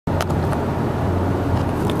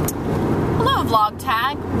vlog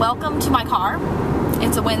tag. Welcome to my car.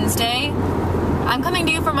 It's a Wednesday. I'm coming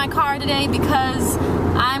to you from my car today because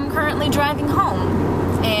I'm currently driving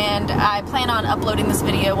home, and I plan on uploading this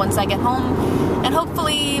video once I get home, and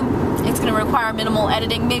hopefully it's going to require minimal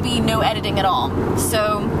editing, maybe no editing at all.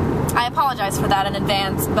 So I apologize for that in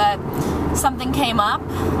advance, but something came up.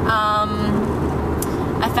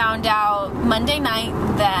 I found out Monday night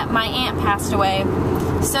that my aunt passed away.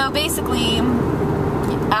 So basically,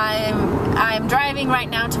 I'm driving right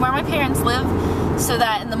now to where my parents live so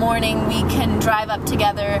that in the morning we can drive up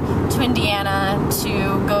together to Indiana to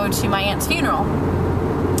go to my aunt's funeral.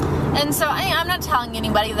 And so I'm not telling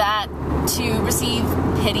anybody that to receive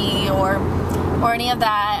pity or any of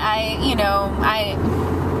that.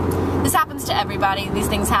 This happens to everybody. These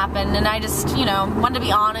things happen, and I just, wanted to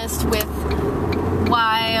be honest with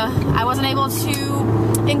why I wasn't able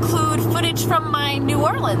to include footage from my New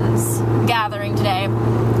Orleans gathering today.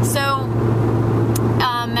 So,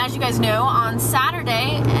 as you guys know, on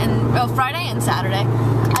Friday and Saturday,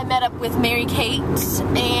 I met up with Mary Kate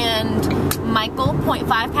and Michael, .5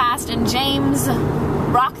 Past, and James,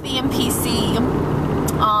 Rock the MPC,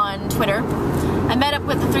 on Twitter. I met up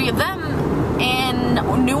with the three of them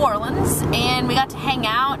in New Orleans, and we got to hang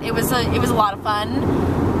out. It was a lot of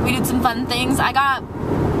fun. We did some fun things. I got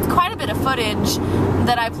quite a bit of footage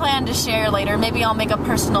that I plan to share later. Maybe I'll make a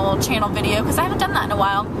personal channel video because I haven't done that in a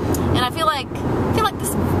while, and I feel like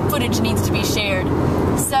this footage needs to be shared.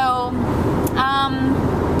 So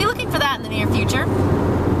be looking for that in the near future.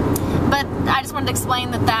 But I just wanted to explain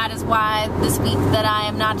that is why this week that I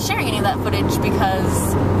am not sharing any of that footage,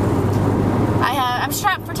 because I'm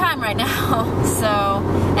strapped for time right now. So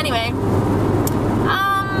anyway,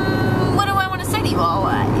 what do I want to say to you all?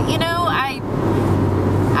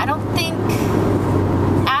 I don't think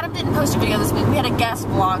Adam didn't post a video this week. We had a guest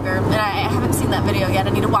vlogger, and I haven't seen that video yet. I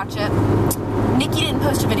need to watch it. Nikki didn't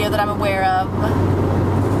post a video that I'm aware of.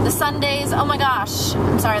 The Sundays, oh my gosh,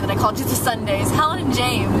 I'm sorry that I called you the Sundays. Helen and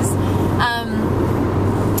James,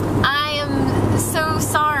 I am so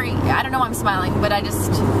sorry. I don't know why I'm smiling, but I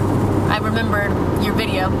remembered your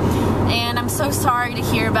video, and I'm so sorry to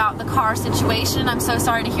hear about the car situation. I'm so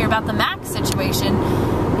sorry to hear about the Mac situation,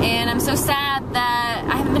 and I'm so sad that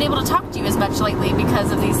I haven't been able to talk to you as much lately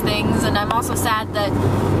because of these things, and I'm also sad that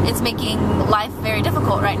it's making life very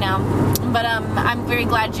difficult right now. But I'm very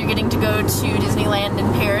glad you're getting to go to Disneyland in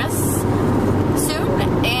Paris soon,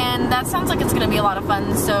 and that sounds like it's going to be a lot of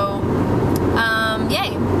fun, so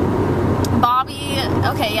yay. Bobby,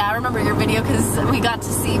 okay, yeah, I remember your video because we got to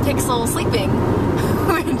see Pixel sleeping,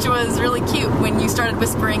 which was really cute when you started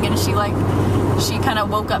whispering and she kind of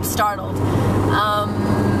woke up startled.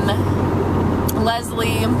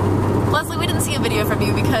 Leslie, we didn't see a video from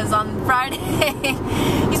you because on Friday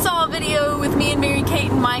you saw a video with me and Mary Kate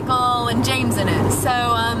and Michael and James in it. So,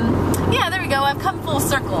 yeah, there we go. I've come full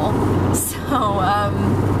circle. So,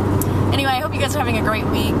 anyway, I hope you guys are having a great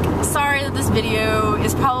week. Sorry that this video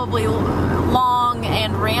is probably long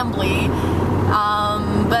and rambly,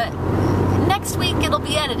 but next week it'll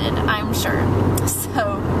be edited, I'm sure.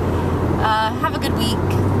 So, have a good week,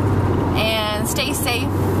 and stay safe.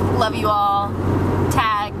 Love you all.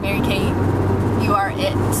 Tag Mary Kate. You are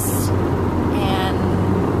it. And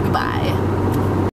goodbye.